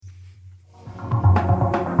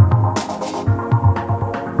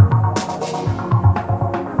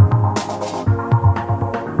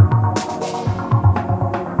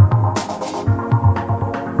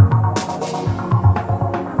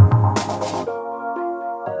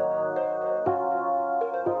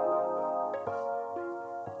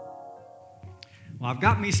I've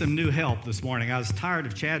got me some new help this morning. I was tired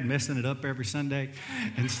of Chad messing it up every Sunday,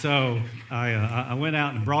 and so I went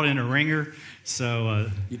out and brought in a ringer. So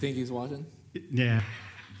you think he's watching? Yeah.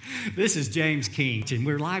 This is James King, and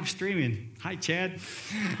we're live streaming. Hi, Chad.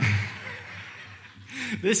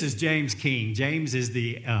 This is James King. James is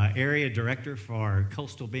the area director for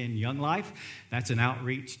Coastal Bend Young Life. That's an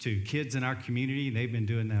outreach to kids in our community. They've been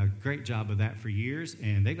doing a great job of that for years,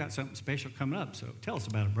 and they've got something special coming up. So tell us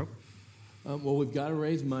about it, bro. Well, we've got to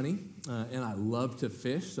raise money, and I love to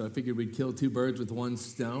fish, so I figured we'd kill two birds with one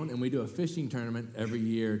stone, and we do a fishing tournament every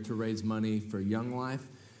year to raise money for Young Life.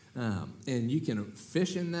 And you can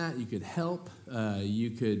fish in that. You could help. You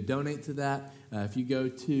could donate to that. If you go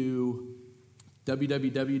to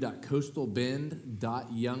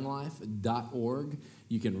www.coastalbend.younglife.org.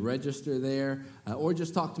 You can register there, or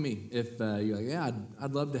just talk to me if you're like, yeah,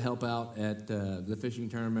 I'd love to help out at the fishing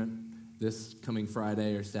tournament this coming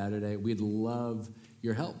Friday or Saturday. We'd love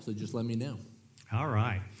your help, so just let me know. All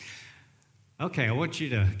right. Okay, I want you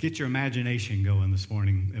to get your imagination going this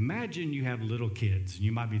morning. Imagine you have little kids.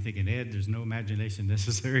 You might be thinking, Ed, there's no imagination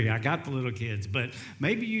necessary. I got the little kids. But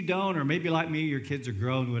maybe you don't, or maybe like me, your kids are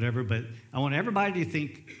grown, whatever. But I want everybody to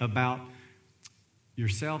think about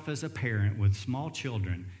yourself as a parent with small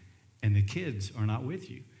children, and the kids are not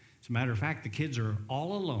with you. As a matter of fact, the kids are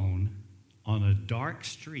all alone on a dark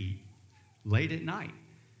street late at night.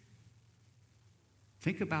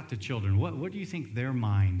 Think about the children. What do you think their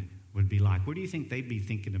mind would be like? What do you think they'd be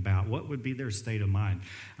thinking about? What would be their state of mind?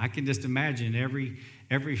 I can just imagine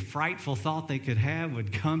every frightful thought they could have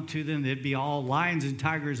would come to them. They'd be all lions and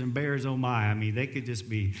tigers and bears, oh my. I mean, they could just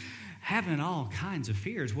be having all kinds of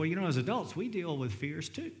fears. Well, as adults, we deal with fears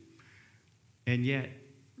too. And yet,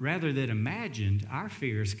 rather than imagined, our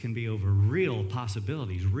fears can be over real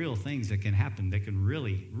possibilities, real things that can happen that can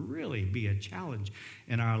really, really be a challenge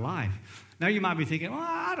in our life. Now, you might be thinking, well,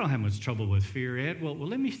 I don't have much trouble with fear, Ed. Well,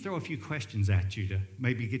 let me throw a few questions at you to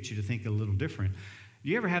maybe get you to think a little different. Do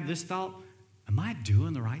you ever have this thought, am I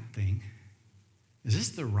doing the right thing? Is this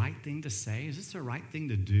the right thing to say? Is this the right thing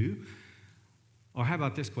to do? Or how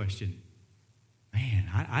about this question? Man,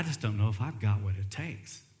 I just don't know if I've got what it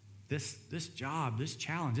takes. This job, this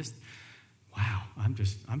challenge, wow,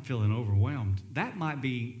 I'm feeling overwhelmed. That might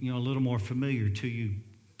be, a little more familiar to you,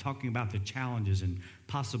 talking about the challenges and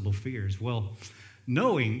possible fears. Well,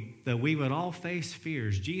 knowing that we would all face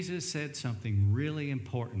fears, Jesus said something really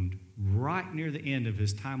important right near the end of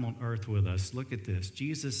his time on earth with us. Look at this.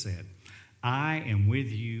 Jesus said, I am with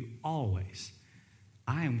you always.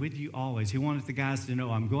 I am with you always. He wanted the guys to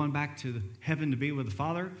know, I'm going back to heaven to be with the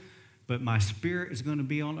Father, but my spirit is going to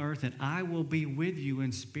be on earth, and I will be with you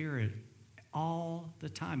in spirit all the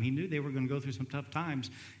time. He knew they were going to go through some tough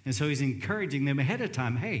times, and so he's encouraging them ahead of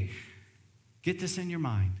time. Hey, get this in your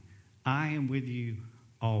mind. I am with you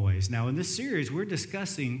always. Now, in this series, we're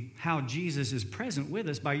discussing how Jesus is present with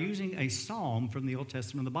us by using a psalm from the Old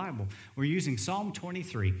Testament of the Bible. We're using Psalm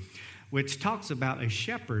 23, which talks about a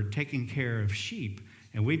shepherd taking care of sheep.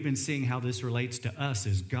 And we've been seeing how this relates to us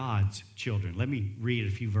as God's children. Let me read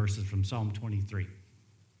a few verses from Psalm 23.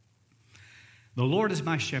 The Lord is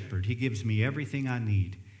my shepherd. He gives me everything I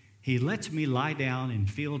need. He lets me lie down in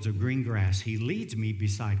fields of green grass. He leads me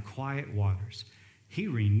beside quiet waters. He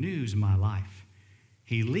renews my life.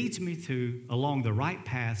 He leads me along the right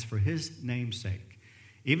paths for his name's sake.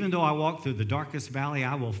 Even though I walk through the darkest valley,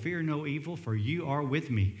 I will fear no evil, for you are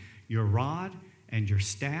with me. Your rod and your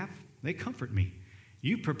staff, they comfort me.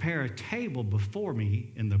 You prepare a table before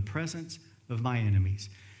me in the presence of my enemies.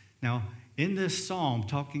 Now, in this psalm,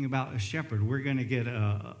 talking about a shepherd, we're going to get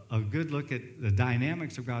a good look at the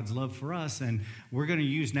dynamics of God's love for us, and we're going to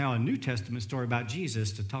use now a New Testament story about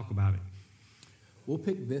Jesus to talk about it. We'll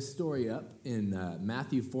pick this story up in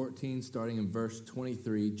Matthew 14, starting in verse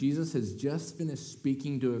 23. Jesus has just finished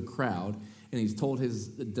speaking to a crowd, and he's told his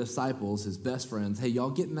disciples, his best friends, hey, y'all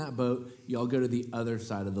get in that boat, y'all go to the other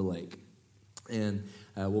side of the lake. And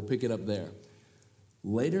we'll pick it up there.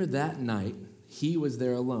 Later that night, he was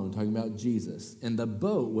there alone, talking about Jesus, and the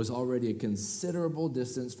boat was already a considerable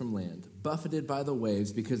distance from land, buffeted by the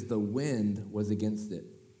waves because the wind was against it.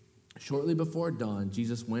 Shortly before dawn,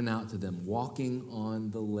 Jesus went out to them, walking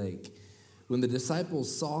on the lake. When the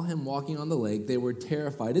disciples saw him walking on the lake, they were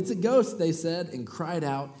terrified. It's a ghost, they said, and cried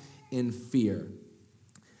out in fear.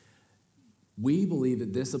 We believe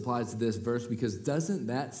that this applies to this verse because doesn't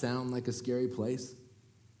that sound like a scary place?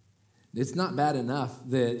 It's not bad enough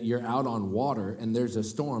that you're out on water and there's a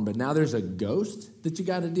storm, but now there's a ghost that you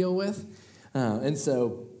got to deal with. And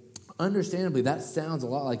so, understandably, that sounds a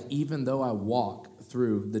lot like even though I walk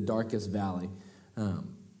through the darkest valley.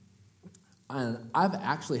 And I've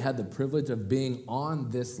actually had the privilege of being on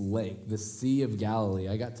this lake, the Sea of Galilee.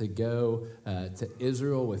 I got to go to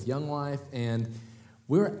Israel with Young Life, and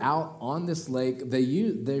we were out on this lake.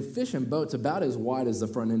 They fish in boats about as wide as the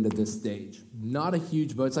front end of this stage. Not a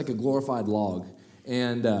huge boat. It's like a glorified log.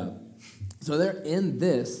 And so they're in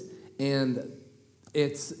this, and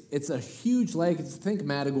it's a huge lake. Think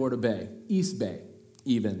Matagorda Bay, East Bay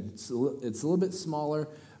even. It's a little bit smaller.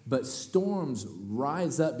 But storms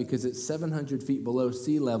rise up because it's 700 feet below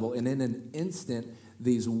sea level, and in an instant,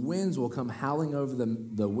 these winds will come howling over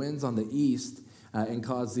the winds on the east and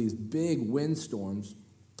cause these big windstorms.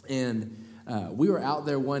 And we were out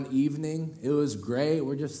there one evening. It was great.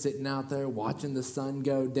 We're just sitting out there watching the sun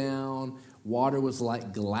go down. Water was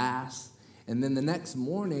like glass. And then the next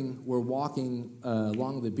morning, we're walking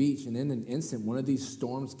along the beach, and in an instant, one of these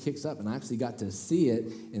storms kicks up, and I actually got to see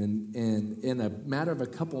it. And in a matter of a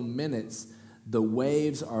couple minutes, the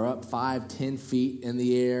waves are up 5-10 feet in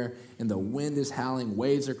the air, and the wind is howling.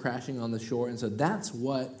 Waves are crashing on the shore. And so that's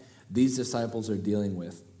what these disciples are dealing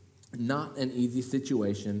with. Not an easy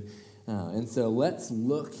situation. And so let's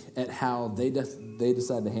look at how they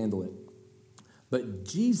decide to handle it. But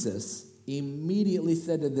Jesus immediately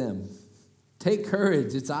said to them, "Take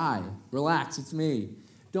courage, it's I. Relax, it's me.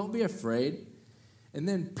 Don't be afraid." And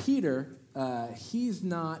then Peter, he's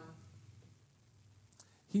not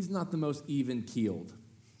the most even-keeled.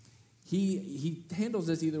 He handles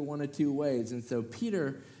this either one of two ways. And so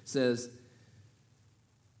Peter says,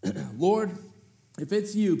 "Lord, if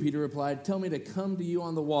it's you," Peter replied, "tell me to come to you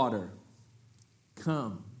on the water."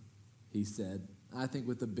 "Come," he said, I think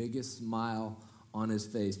with the biggest smile on his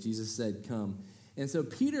face. Jesus said, "Come." And so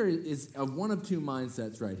Peter is of one of two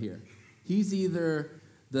mindsets right here. He's either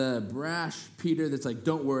the brash Peter that's like,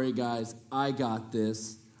 "Don't worry, guys, I got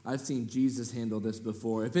this. I've seen Jesus handle this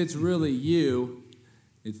before. If it's really you,"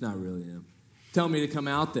 it's not really him, "tell me to come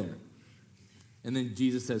out there." And then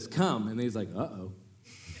Jesus says, "Come." And then he's like, uh-oh.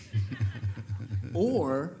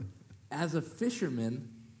 Or, as a fisherman,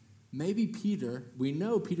 maybe Peter, we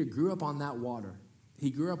know Peter grew up on that water. He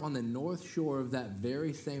grew up on the north shore of that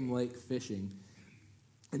very same lake fishing.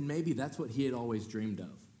 And maybe that's what he had always dreamed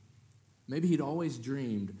of. Maybe he'd always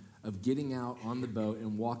dreamed of getting out on the boat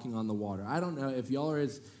and walking on the water. I don't know if y'all are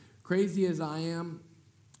as crazy as I am.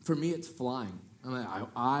 For me, it's flying.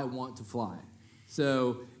 I want to fly.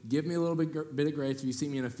 So give me a little bit of grace. If you see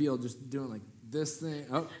me in a field just doing like this thing.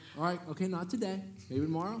 Oh, all right, okay, not today. Maybe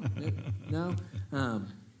tomorrow? No.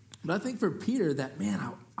 But I think for Peter, that,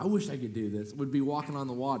 man, I wish I could do this, would be walking on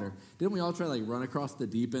the water. Didn't we all try to like run across the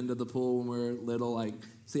deep end of the pool when we were little, like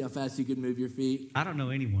see how fast you could move your feet? I don't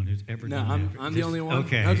know anyone who's ever done that. I'm the only one.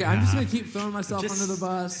 Okay, I'm just going to keep throwing myself under the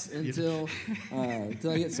bus until I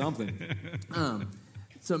get something.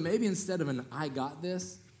 So maybe instead of an "I got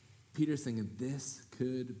this," Peter's thinking, this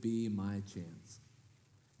could be my chance.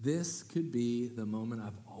 This could be the moment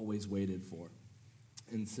I've always waited for.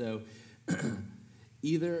 And so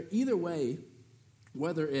either way,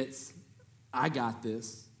 whether it's "I got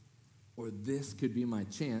this" or "this could be my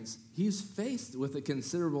chance," he's faced with a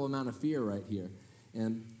considerable amount of fear right here.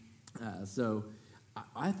 And so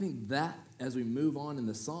I think that as we move on in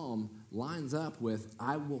the psalm lines up with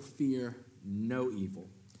 "I will fear no evil."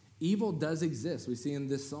 Evil does exist. We see in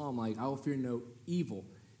this psalm, like, "I will fear no evil."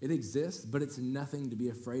 It exists, but it's nothing to be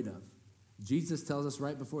afraid of. Jesus tells us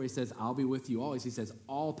right before he says, "I'll be with you always," he says,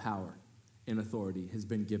 "All power and authority has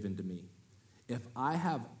been given to me." If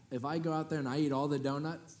I go out there and I eat all the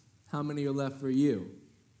donuts, how many are left for you?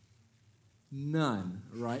 None,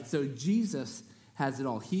 right? So Jesus has it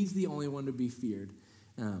all. He's the only one to be feared.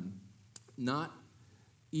 Not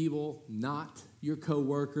evil, not your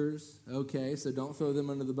coworkers, okay? So don't throw them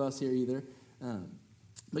under the bus here either.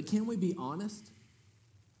 But can we be honest?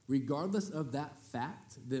 Regardless of that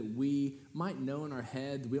fact that we might know in our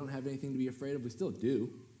head we don't have anything to be afraid of, we still do.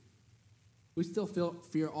 We still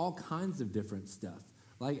fear all kinds of different stuff.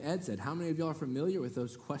 Like Ed said, how many of y'all are familiar with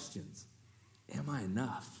those questions? Am I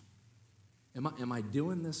enough? Am I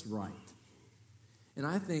doing this right? And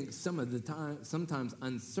I think sometimes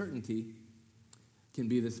uncertainty can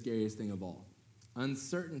be the scariest thing of all.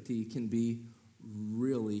 Uncertainty can be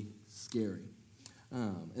really scary.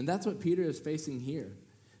 And that's what Peter is facing here.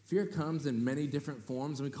 Fear comes in many different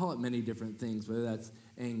forms, and we call it many different things, whether that's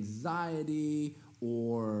anxiety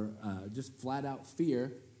or just flat-out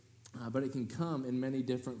fear. But it can come in many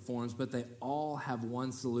different forms, but they all have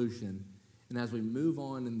one solution. And as we move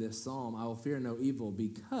on in this psalm, "I will fear no evil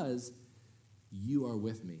because you are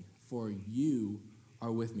with me, for you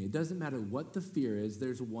are with me." It doesn't matter what the fear is,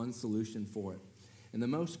 there's one solution for it. And the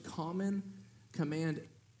most common command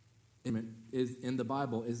is in the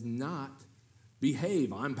Bible is not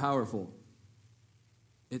behave, I'm powerful.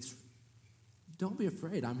 It's, don't be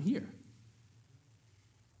afraid, I'm here.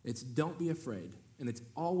 It's don't be afraid. And it's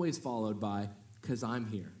always followed by, because I'm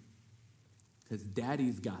here. Because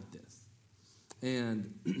Daddy's got this.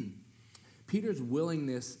 And Peter's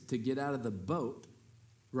willingness to get out of the boat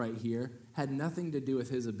right here had nothing to do with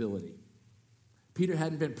his ability. Peter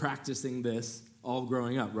hadn't been practicing this all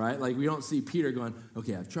growing up, right? Like, we don't see Peter going,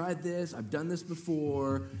 okay, I've tried this, I've done this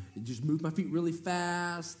before, just move my feet really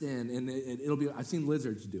fast, and it'll be, I've seen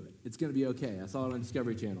lizards do it. It's going to be okay. I saw it on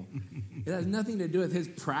Discovery Channel. It has nothing to do with his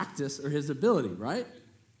practice or his ability, right?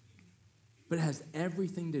 But it has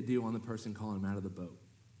everything to do on the person calling him out of the boat.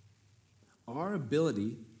 Our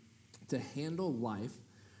ability to handle life,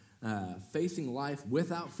 facing life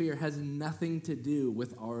without fear, has nothing to do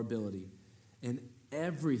with our ability, and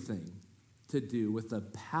everything to do with the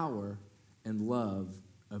power and love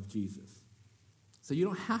of Jesus. So you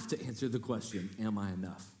don't have to answer the question, am I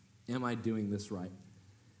enough? Am I doing this right?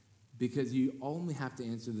 Because you only have to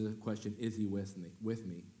answer the question, is he with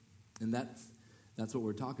me? And that's what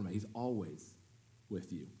we're talking about. He's always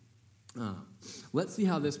with you. Let's see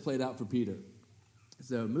how this played out for Peter.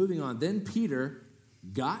 So moving on, then Peter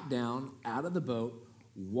got down out of the boat,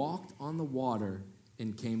 walked on the water,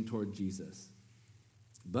 and came toward Jesus.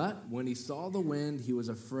 But when he saw the wind, he was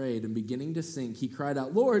afraid, and beginning to sink, he cried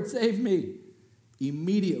out, Lord, save me!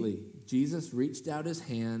 Immediately, Jesus reached out his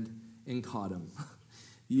hand and caught him.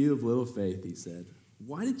 You of little faith, he said.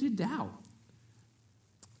 Why did you doubt?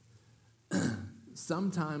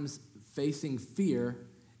 Sometimes facing fear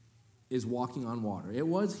is walking on water. It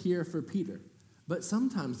was here for Peter. But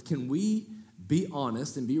sometimes, can we be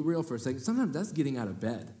honest and be real for a second? Sometimes that's getting out of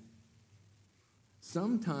bed.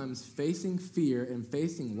 Sometimes facing fear and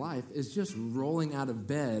facing life is just rolling out of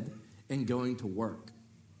bed and going to work.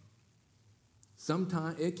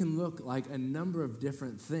 Sometimes it can look like a number of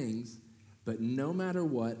different things, but no matter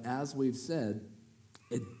what, as we've said,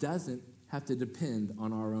 it doesn't have to depend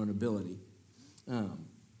on our own ability.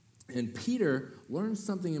 And Peter learns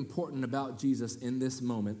something important about Jesus in this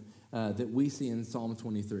moment that we see in Psalm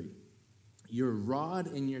 23. Your rod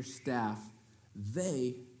and your staff,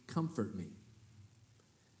 they comfort me.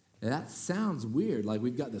 That sounds weird, like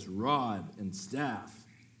we've got this rod and staff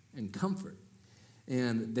and comfort.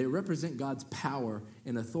 And they represent God's power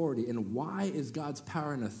and authority. And why is God's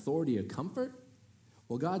power and authority a comfort?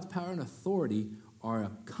 Well, God's power and authority are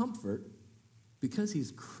a comfort because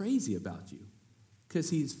he's crazy about you,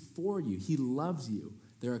 because he's for you. He loves you.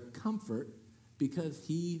 They're a comfort because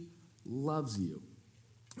he loves you.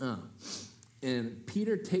 And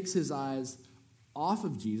Peter takes his eyes off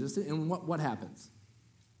of Jesus, and what happens?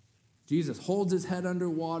 Jesus holds his head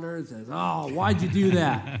underwater and says, oh, why'd you do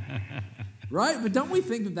that? Right? But don't we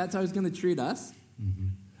think that that's how he's going to treat us? Mm-hmm.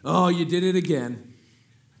 Oh, you did it again.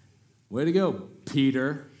 Way to go,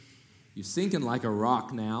 Peter. You're sinking like a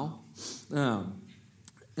rock now.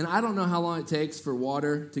 And I don't know how long it takes for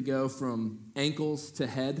water to go from ankles to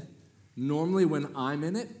head. Normally when I'm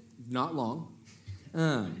in it, not long.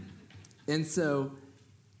 And so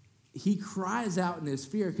he cries out in his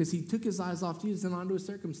fear because he took his eyes off Jesus and onto his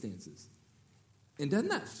circumstances. And doesn't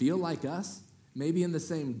that feel like us? Maybe in the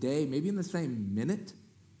same day, maybe in the same minute.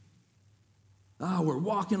 Oh, we're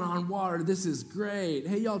walking on water. This is great.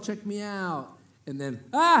 Hey, y'all, check me out. And then,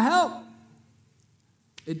 help!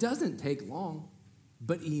 It doesn't take long,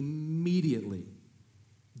 but immediately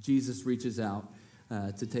Jesus reaches out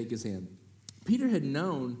to take his hand. Peter had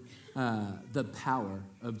known the power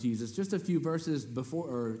of Jesus. Just a few verses before,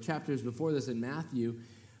 or chapters before this in Matthew,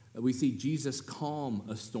 we see Jesus calm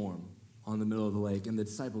a storm on the middle of the lake, and the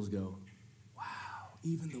disciples go, wow,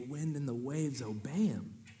 even the wind and the waves obey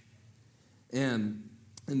him. And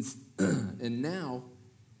now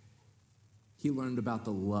he learned about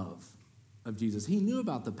the love of Jesus. He knew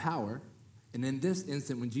about the power, and in this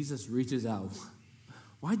instant when Jesus reaches out,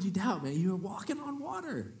 why'd you doubt, man? You were walking on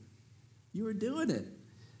water. You were doing it.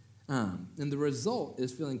 And the result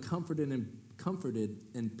is feeling comforted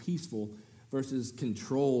and peaceful versus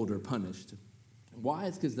controlled or punished. Why?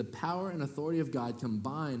 It's because the power and authority of God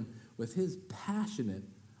combined with his passionate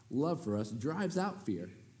love for us drives out fear.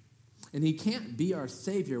 And he can't be our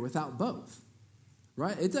Savior without both,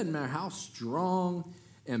 right? It doesn't matter how strong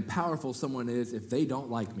and powerful someone is if they don't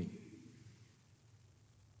like me,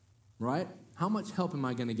 right? How much help am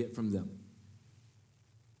I going to get from them?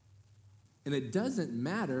 And it doesn't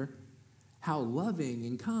matter how loving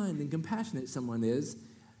and kind and compassionate someone is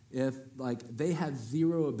if, like, they have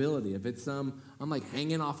zero ability. If it's I'm like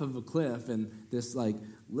hanging off of a cliff and this like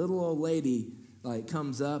little old lady like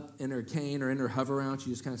comes up in her cane or in her hover round, she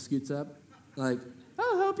just kind of scoots up, like,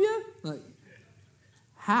 I'll help you. Like,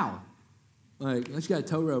 how? Like, unless you got a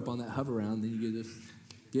tow rope on that hover round, then you can just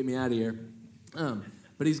get me out of here.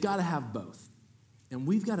 But he's got to have both. And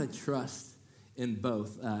we've got to trust in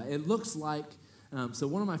both. It looks like, so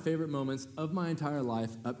one of my favorite moments of my entire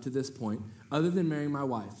life up to this point, other than marrying my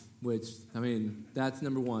wife, which, I mean, that's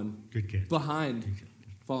number one. Good kid. Behind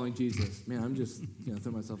following Jesus. Man, I'm just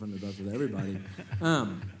throwing myself under the bus with everybody.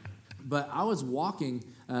 But I was walking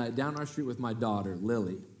down our street with my daughter,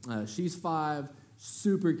 Lily. She's 5,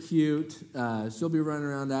 super cute. She'll be running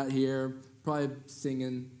around out here, probably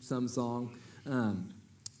singing some song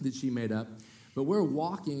that she made up. But we're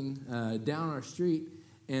walking down our street,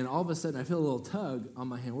 and all of a sudden I feel a little tug on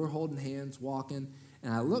my hand. We're holding hands, walking,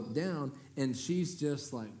 and I look down, and she's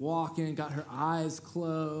just like walking, got her eyes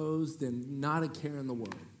closed, and not a care in the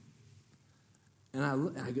world. And I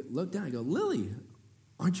look down, I go, Lily,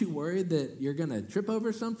 aren't you worried that you're going to trip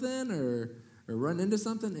over something or run into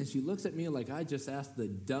something? And she looks at me like I just asked the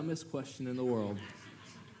dumbest question in the world.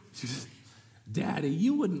 She says, Daddy,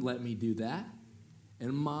 you wouldn't let me do that.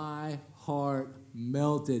 And my heart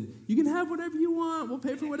melted. You can have whatever you want. We'll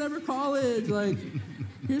pay for whatever college. Like,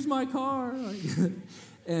 here's my car. Like,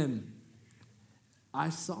 and I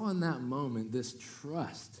saw in that moment this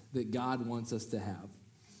trust that God wants us to have.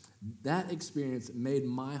 That experience made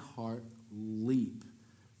my heart leap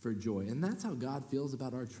for joy. And that's how God feels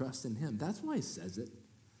about our trust in him. That's why he says it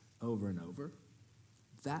over and over.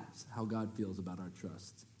 That's how God feels about our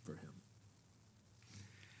trust for him.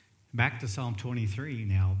 Back to Psalm 23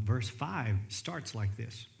 now, verse 5 starts like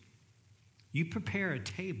this. You prepare a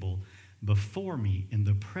table before me in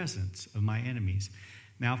the presence of my enemies.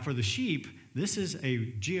 Now, for the sheep, this is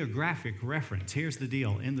a geographic reference. Here's the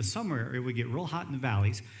deal. In the summer, it would get real hot in the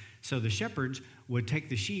valleys, so the shepherds would take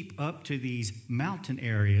the sheep up to these mountain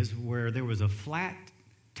areas where there was a flat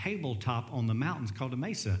tabletop on the mountains called a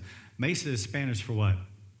mesa. Mesa is Spanish for what?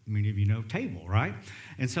 Many of you know table, right?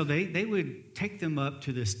 And so they would take them up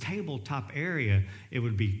to this tabletop area. It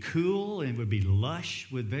would be cool and it would be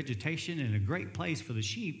lush with vegetation and a great place for the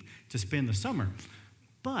sheep to spend the summer.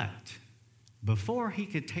 But before he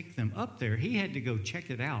could take them up there, he had to go check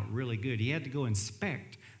it out really good. He had to go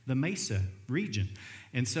inspect the mesa region.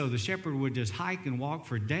 And so the shepherd would just hike and walk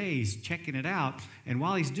for days checking it out. And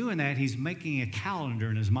while he's doing that, he's making a calendar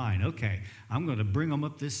in his mind. Okay, I'm going to bring them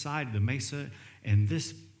up this side of the mesa, and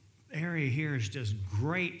this area here is just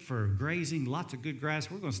great for grazing, lots of good grass.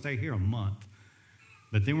 We're going to stay here a month.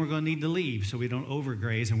 But then we're going to need to leave so we don't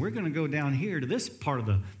overgraze. And we're going to go down here to this part of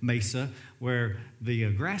the mesa where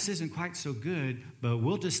the grass isn't quite so good, but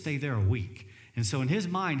we'll just stay there a week. And so in his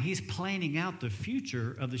mind, he's planning out the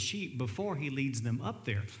future of the sheep before he leads them up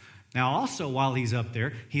there. Now, also, while he's up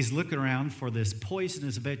there, he's looking around for this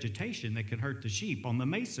poisonous vegetation that can hurt the sheep on the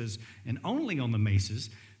mesas, and only on the mesas.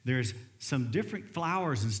 There's some different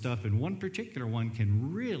flowers and stuff, and one particular one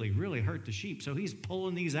can really, really hurt the sheep. So he's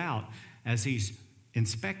pulling these out as he's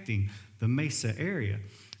inspecting the mesa area.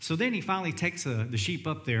 So then he finally takes the sheep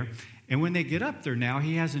up there, and when they get up there now,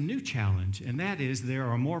 he has a new challenge, and that is there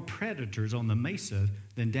are more predators on the mesa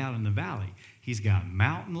than down in the valley. He's got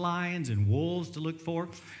mountain lions and wolves to look for,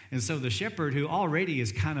 and so the shepherd, who already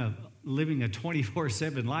is kind of living a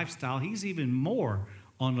 24/7 lifestyle, he's even more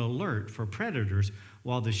on alert for predators,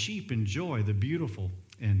 while the sheep enjoy the beautiful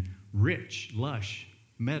and rich, lush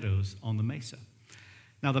meadows on the mesa.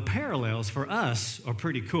 Now, the parallels for us are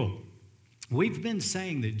pretty cool. We've been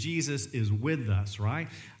saying that Jesus is with us, right?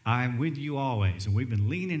 I'm with you always, and we've been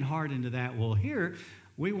leaning hard into that. Well, here,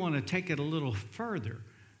 we want to take it a little further.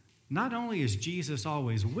 Not only is Jesus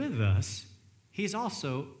always with us, he's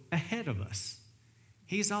also ahead of us.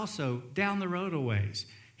 He's also down the road a ways.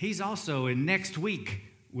 He's also in next week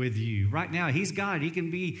with you. Right now, he's God. He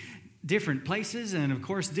can be different places and, of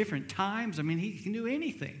course, different times. I mean, he can do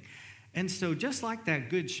anything. And so just like that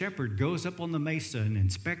good shepherd goes up on the mesa and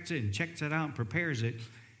inspects it and checks it out and prepares it,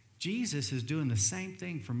 Jesus is doing the same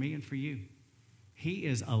thing for me and for you. He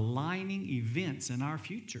is aligning events in our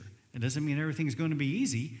future. It doesn't mean everything's going to be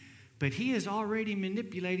easy, but he is already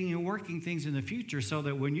manipulating and working things in the future so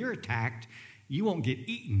that when you're attacked, you won't get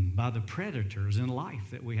eaten by the predators in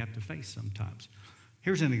life that we have to face sometimes.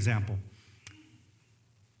 Here's an example.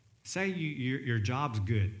 Say your job's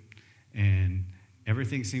good and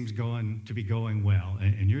everything seems to be going well,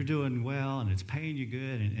 and you're doing well, and it's paying you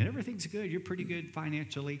good, and everything's good. You're pretty good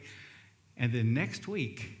financially. And then next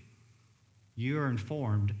week, you are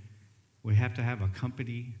informed we have to have a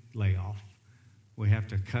company layoff. We have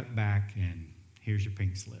to cut back, and here's your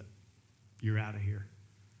pink slip. You're out of here.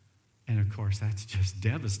 And, of course, that's just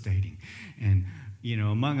devastating. And,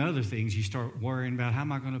 among other things, you start worrying about how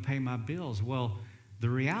am I going to pay my bills? Well, the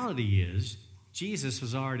reality is Jesus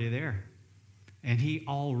was already there. And he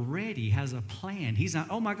already has a plan. He's not,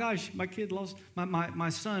 oh my gosh, my kid lost, my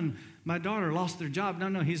son, my daughter lost their job.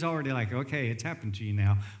 No, he's already like, okay, it's happened to you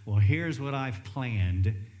now. Well, here's what I've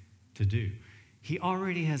planned to do. He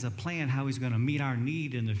already has a plan how he's going to meet our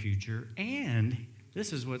need in the future. And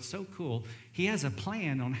this is what's so cool. He has a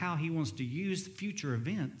plan on how he wants to use future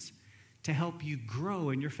events to help you grow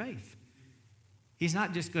in your faith. He's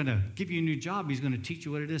not just going to give you a new job. He's going to teach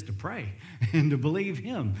you what it is to pray and to believe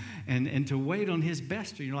him and to wait on his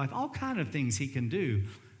best in your life. All kind of things he can do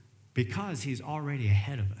because he's already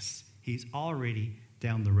ahead of us. He's already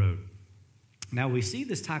down the road. Now, we see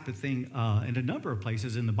this type of thing in a number of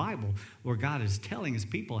places in the Bible where God is telling his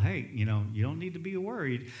people, hey, you don't need to be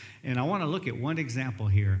worried. And I want to look at one example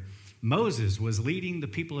here. Moses was leading the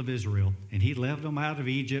people of Israel, and he led them out of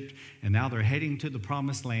Egypt, and now they're heading to the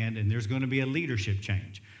promised land, and there's going to be a leadership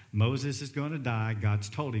change. Moses is going to die. God's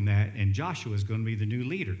told him that, and Joshua is going to be the new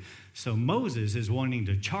leader. So Moses is wanting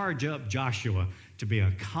to charge up Joshua to be a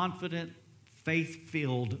confident,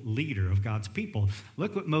 faith-filled leader of God's people.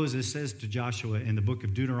 Look what Moses says to Joshua in the book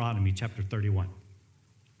of Deuteronomy, chapter 31.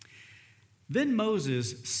 Then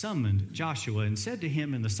Moses summoned Joshua and said to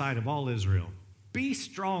him in the sight of all Israel, be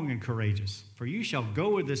strong and courageous, for you shall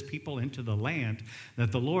go with this people into the land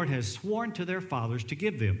that the Lord has sworn to their fathers to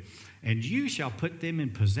give them, and you shall put them in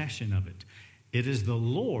possession of it. It is the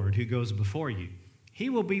Lord who goes before you. He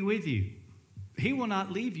will be with you. He will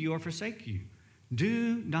not leave you or forsake you.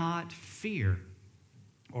 Do not fear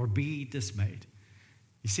or be dismayed.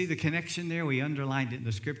 You see the connection there? We underlined it in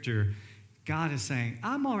the scripture. God is saying,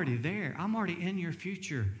 I'm already there. I'm already in your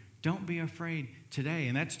future. Don't be afraid today.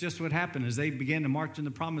 And that's just what happened as they began to march in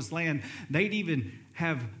the promised land. They'd even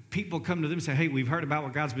have people come to them and say, hey, we've heard about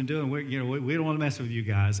what God's been doing. We don't want to mess with you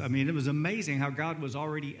guys. I mean, it was amazing how God was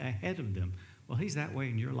already ahead of them. Well, he's that way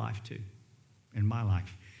in your life too, in my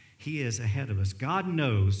life. He is ahead of us. God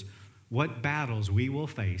knows what battles we will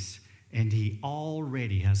face, and he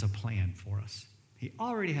already has a plan for us. He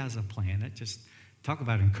already has a plan. That just talk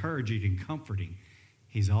about encouraging and comforting.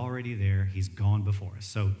 He's already there. He's gone before us.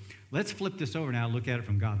 So let's flip this over now and look at it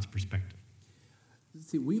from God's perspective.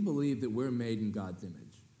 See, we believe that we're made in God's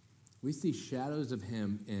image. We see shadows of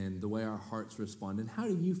him in the way our hearts respond. And how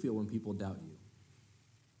do you feel when people doubt you?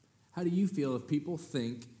 How do you feel if people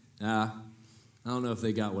think, I don't know if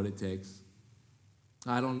they got what it takes.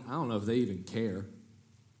 I don't know if they even care.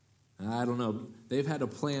 I don't know. They've had a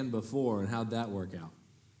plan before, and how'd that work out?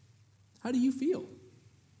 How do you feel?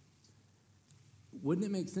 Wouldn't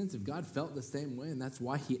it make sense if God felt the same way, and that's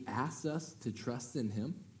why he asks us to trust in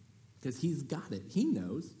him? Because he's got it. He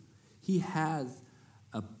knows. He has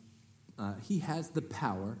the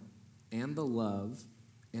power and the love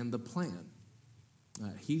and the plan.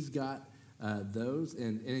 He's got those.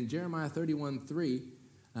 And in Jeremiah 31:3,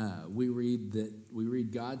 we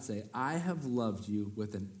read God say, I have loved you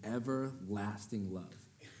with an everlasting love.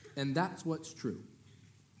 And that's what's true.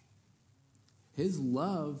 His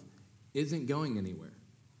love isn't going anywhere.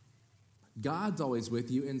 God's always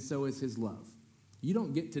with you, and so is his love. You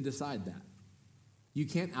don't get to decide that. You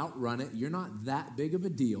can't outrun it. You're not that big of a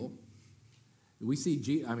deal. We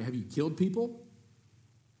see, have you killed people?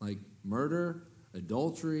 Like murder,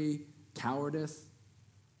 adultery, cowardice.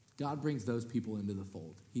 God brings those people into the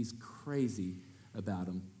fold. He's crazy about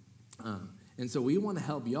them. And so we want to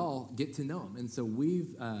help y'all get to know him. And so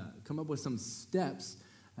we've come up with some steps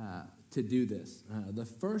to do this. The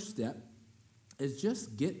first step is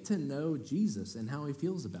just get to know Jesus and how he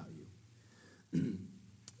feels about you.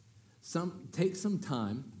 Take some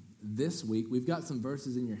time this week. We've got some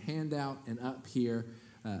verses in your handout and up here.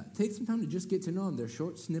 Take some time to just get to know him. They're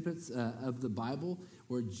short snippets of the Bible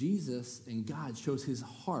where Jesus and God shows his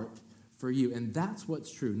heart for you. And that's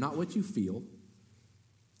what's true. Not what you feel,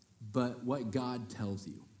 but what God tells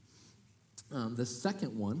you. The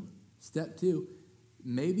second one, step 2,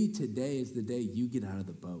 maybe today is the day you get out of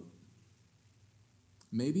the boat.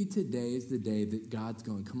 Maybe today is the day that God's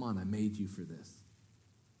going, come on, I made you for this.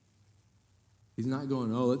 He's not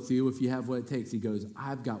going, let's see if you have what it takes. He goes,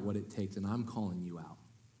 I've got what it takes, and I'm calling you out.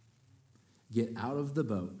 Get out of the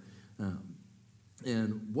boat.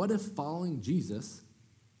 And what if following Jesus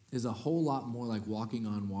is a whole lot more like walking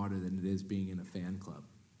on water than it is being in a fan club?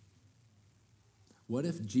 What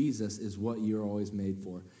if Jesus is what you're always made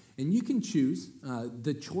for? And you can choose.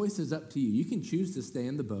 The choice is up to you. You can choose to stay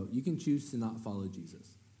in the boat. You can choose to not follow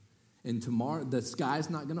Jesus. And tomorrow, the sky's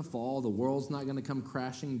not going to fall. The world's not going to come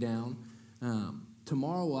crashing down.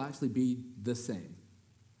 Tomorrow will actually be the same.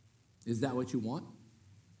 Is that what you want?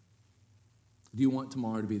 Do you want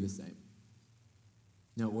tomorrow to be the same?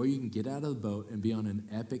 No, or you can get out of the boat and be on an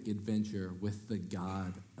epic adventure with the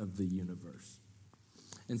God of the universe.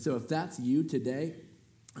 And so if that's you today,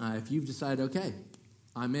 if you've decided, okay,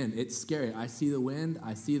 I'm in. It's scary. I see the wind.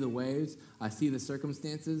 I see the waves. I see the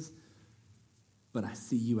circumstances. But I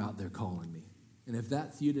see you out there calling me. And if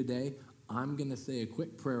that's you today, I'm going to say a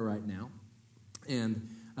quick prayer right now. And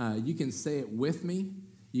you can say it with me.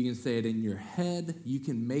 You can say it in your head. You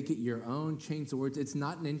can make it your own, change the words. It's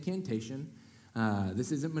not an incantation.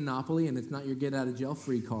 This isn't Monopoly, and it's not your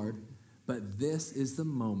get-out-of-jail-free card. But this is the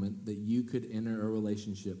moment that you could enter a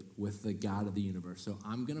relationship with the God of the universe. So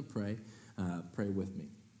I'm going to pray. Pray with me.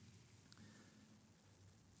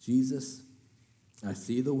 Jesus, I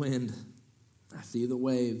see the wind. I see the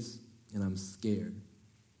waves, and I'm scared.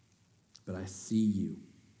 But I see you.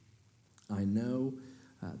 I know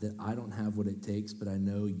that I don't have what it takes, but I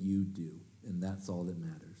know you do, and that's all that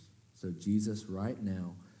matters. So Jesus, right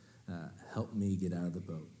now, help me get out of the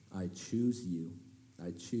boat. I choose you.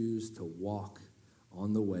 I choose to walk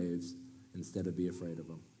on the waves instead of be afraid of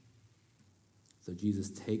them. So Jesus,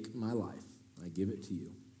 take my life. I give it to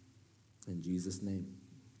you. In Jesus' name,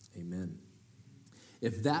 amen.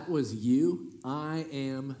 If that was you, I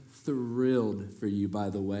am thrilled for you, by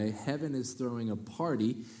the way. Heaven is throwing a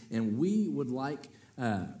party, and we would like,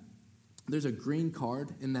 there's a green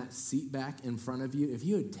card in that seat back in front of you. If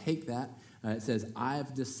you would take that, it says,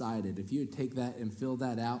 I've decided. If you would take that and fill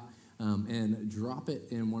that out and drop it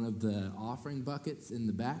in one of the offering buckets in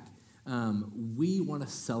the back, we want to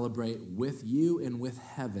celebrate with you and with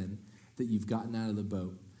heaven that you've gotten out of the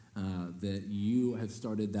boat, that you have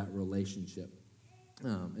started that relationship.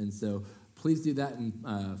 And so please do that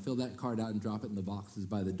and fill that card out and drop it in the boxes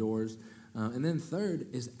by the doors. And then third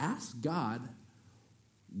is ask God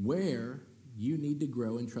where you need to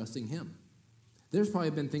grow in trusting him. There's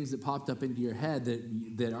probably been things that popped up into your head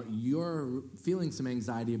that you're feeling some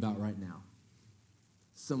anxiety about right now.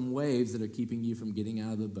 Some waves that are keeping you from getting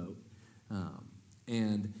out of the boat.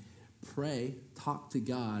 And pray, talk to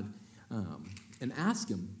God, and ask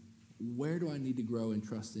him, where do I need to grow and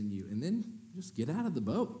trust in you? And then just get out of the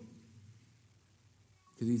boat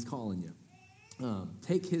because he's calling you.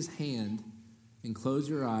 Take his hand and close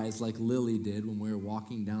your eyes like Lily did when we were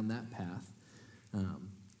walking down that path.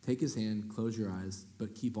 Take his hand, close your eyes,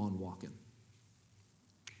 but keep on walking.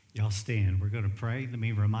 Y'all stand. We're going to pray. Let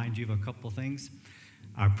me remind you of a couple things.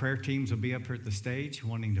 Our prayer teams will be up here at the stage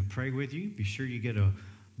wanting to pray with you. Be sure you get a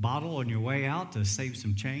bottle on your way out to save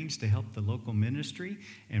some change to help the local ministry.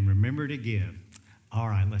 And remember to give. All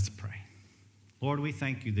right, let's pray. Lord, we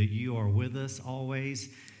thank you that you are with us always,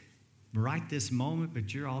 right this moment,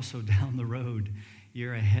 but you're also down the road.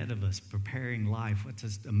 You're ahead of us, preparing life. What's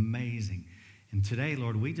just amazing. And today,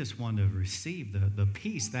 Lord, we just want to receive the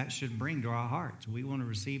peace that should bring to our hearts. We want to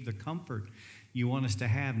receive the comfort you want us to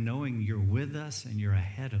have, knowing you're with us and you're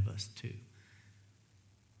ahead of us too.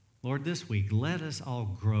 Lord, this week, let us all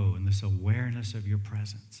grow in this awareness of your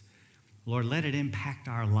presence. Lord, let it impact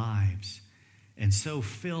our lives and so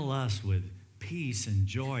fill us with peace and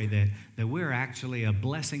joy that we're actually a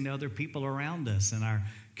blessing to other people around us and our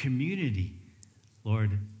community.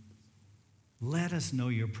 Lord, let us know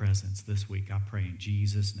your presence this week, I pray in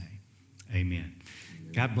Jesus' name. Amen.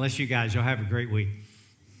 God bless you guys. Y'all have a great week.